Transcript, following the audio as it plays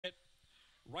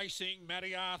Racing,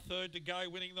 Matty R third to go,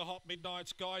 winning the Hot Midnight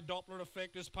Sky. Doppler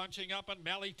Effect is punching up, and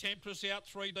Mally Temptress out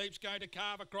 3 deep's going to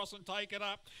carve across and take it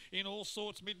up in all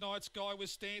sorts. Midnight Sky with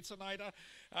Stancinator.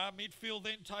 Midfield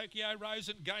then Tokyo Rose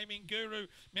and Gaming Guru.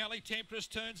 Mally Temptress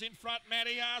turns in front.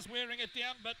 Matty R's wearing it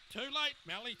down, but too late.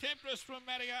 Mally Temptress from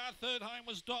Matty R. Third home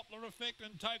was Doppler Effect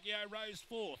and Tokyo Rose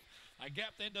fourth. A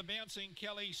gap then to Bouncing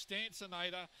Kelly,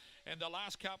 Stancinator, and the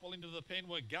last couple into the pen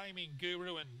were Gaming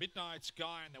Guru and Midnight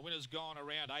Sky, and the winner's gone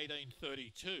around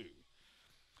 18.32.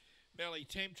 Mally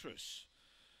Temptress.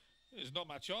 There's not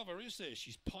much of her, is there?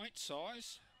 She's pint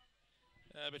size,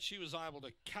 but she was able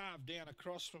to carve down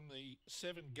across from the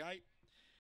 7 gate